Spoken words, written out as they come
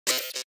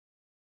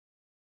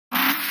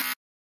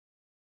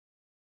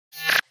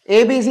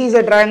ABC is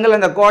a triangle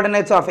and the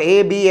coordinates of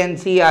A, B and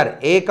C are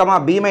A,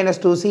 B minus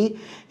 2C,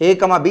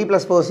 A, B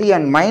plus 4C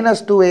and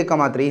minus 2A,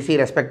 3C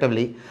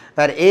respectively,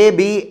 where A,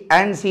 B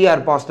and C are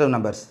positive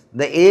numbers.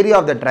 The area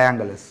of the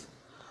triangle is.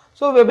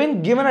 So we have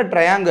been given a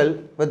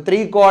triangle with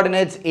three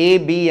coordinates A,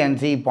 B and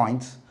C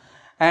points,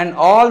 and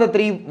all the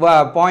three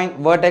point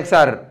vertex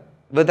are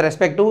with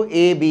respect to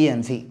A, B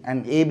and C,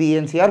 and A, B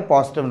and C are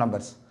positive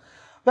numbers.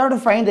 We have to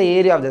find the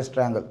area of this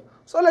triangle.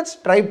 So let's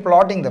try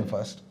plotting them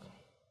first.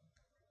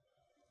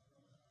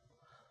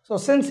 So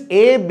since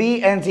A,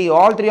 B and C,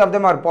 all three of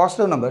them are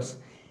positive numbers,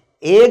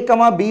 A,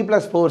 B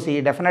plus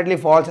 4C definitely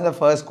falls in the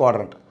first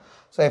quadrant.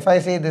 So if I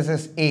say this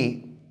is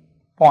A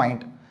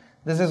point,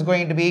 this is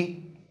going to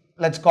be,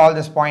 let's call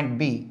this point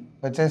B,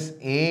 which is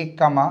A,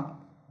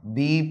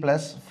 B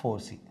plus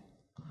 4C.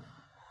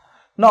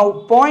 Now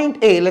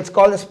point A, let's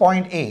call this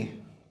point A.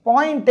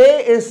 Point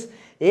A is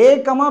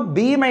A,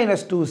 B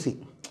minus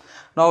 2C.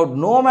 Now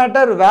no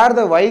matter where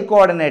the y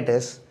coordinate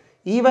is,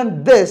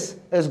 even this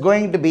is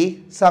going to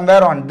be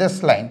somewhere on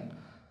this line.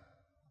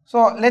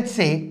 So let's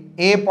say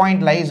A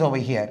point lies over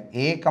here,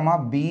 A,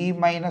 B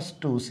minus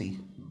 2C,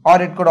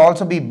 or it could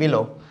also be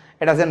below,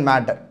 it doesn't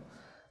matter.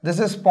 This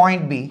is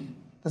point B,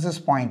 this is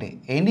point A.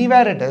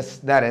 Anywhere it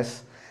is,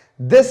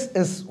 this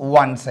is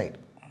one side.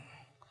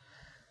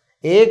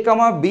 A,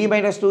 B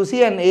minus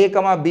 2C and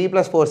A, B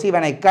plus 4C,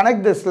 when I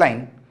connect this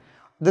line,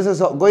 this is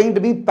going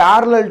to be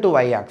parallel to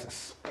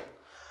y-axis.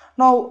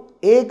 Now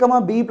A,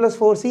 B plus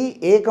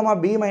 4C, A,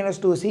 B minus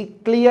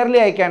 2C, clearly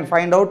I can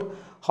find out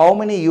how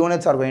many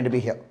units are going to be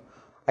here.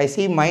 I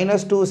see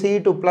minus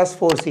 2C to plus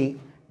 4C,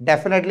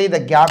 definitely the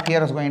gap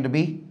here is going to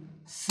be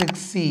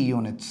 6C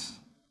units.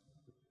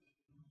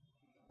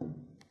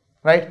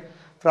 Right?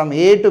 From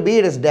A to B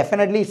it is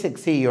definitely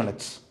 6C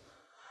units.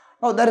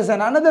 Now there is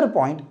another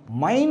point,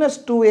 minus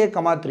 2A,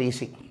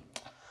 3C.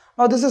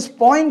 Now this is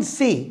point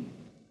C,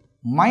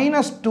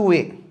 minus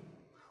 2A,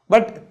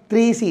 but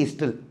 3C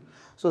still.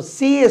 So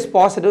C is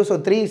positive, so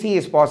 3C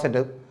is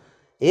positive.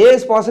 A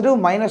is positive,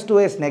 minus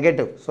 2A is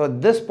negative. So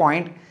this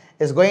point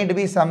is going to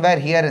be somewhere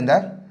here in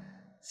the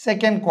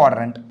second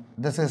quadrant.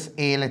 This is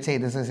A, let's say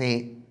this is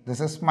A,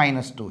 this is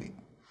minus 2A.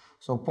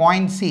 So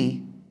point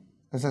C,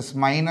 this is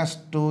minus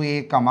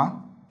 2A,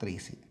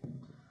 3C.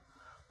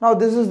 Now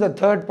this is the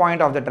third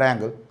point of the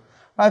triangle.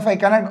 Now if I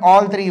connect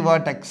all three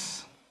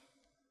vertex,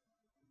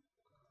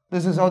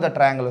 this is how the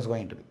triangle is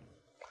going to be.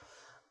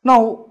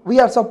 Now we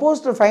are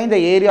supposed to find the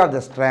area of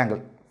this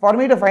triangle. For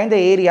me to find the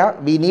area,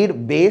 we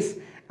need base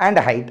and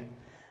height.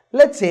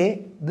 Let's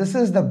say this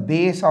is the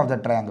base of the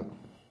triangle.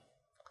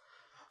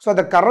 So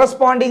the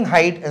corresponding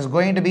height is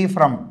going to be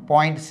from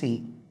point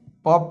C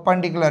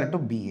perpendicular to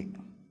BA,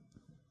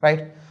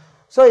 right?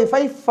 So if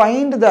I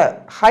find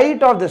the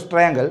height of this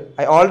triangle,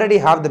 I already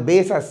have the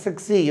base as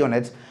 6C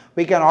units,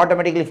 we can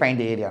automatically find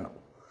the area now.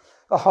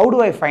 So how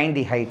do I find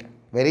the height?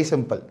 Very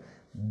simple.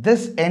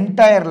 This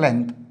entire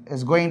length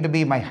is going to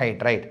be my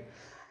height, right?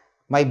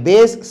 My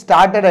base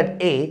started at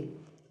A,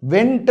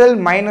 went till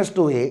minus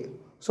 2A,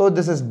 so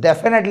this is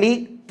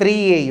definitely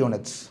 3A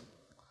units.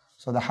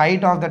 So the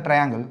height of the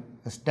triangle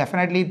is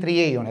definitely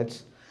 3A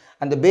units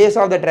and the base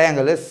of the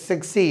triangle is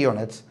 6C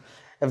units.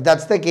 If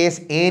that's the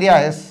case,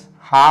 area is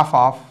half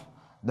of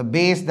the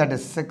base, that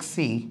is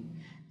 6C,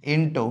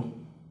 into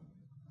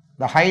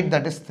the height,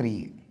 that is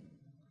 3A.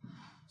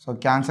 So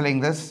cancelling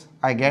this,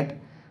 I get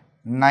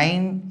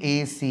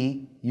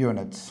 9AC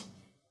units.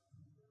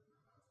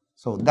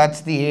 So that's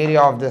the area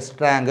of this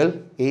triangle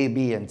A,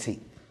 B and C.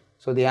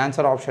 So the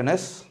answer option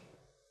is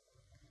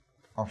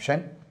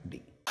option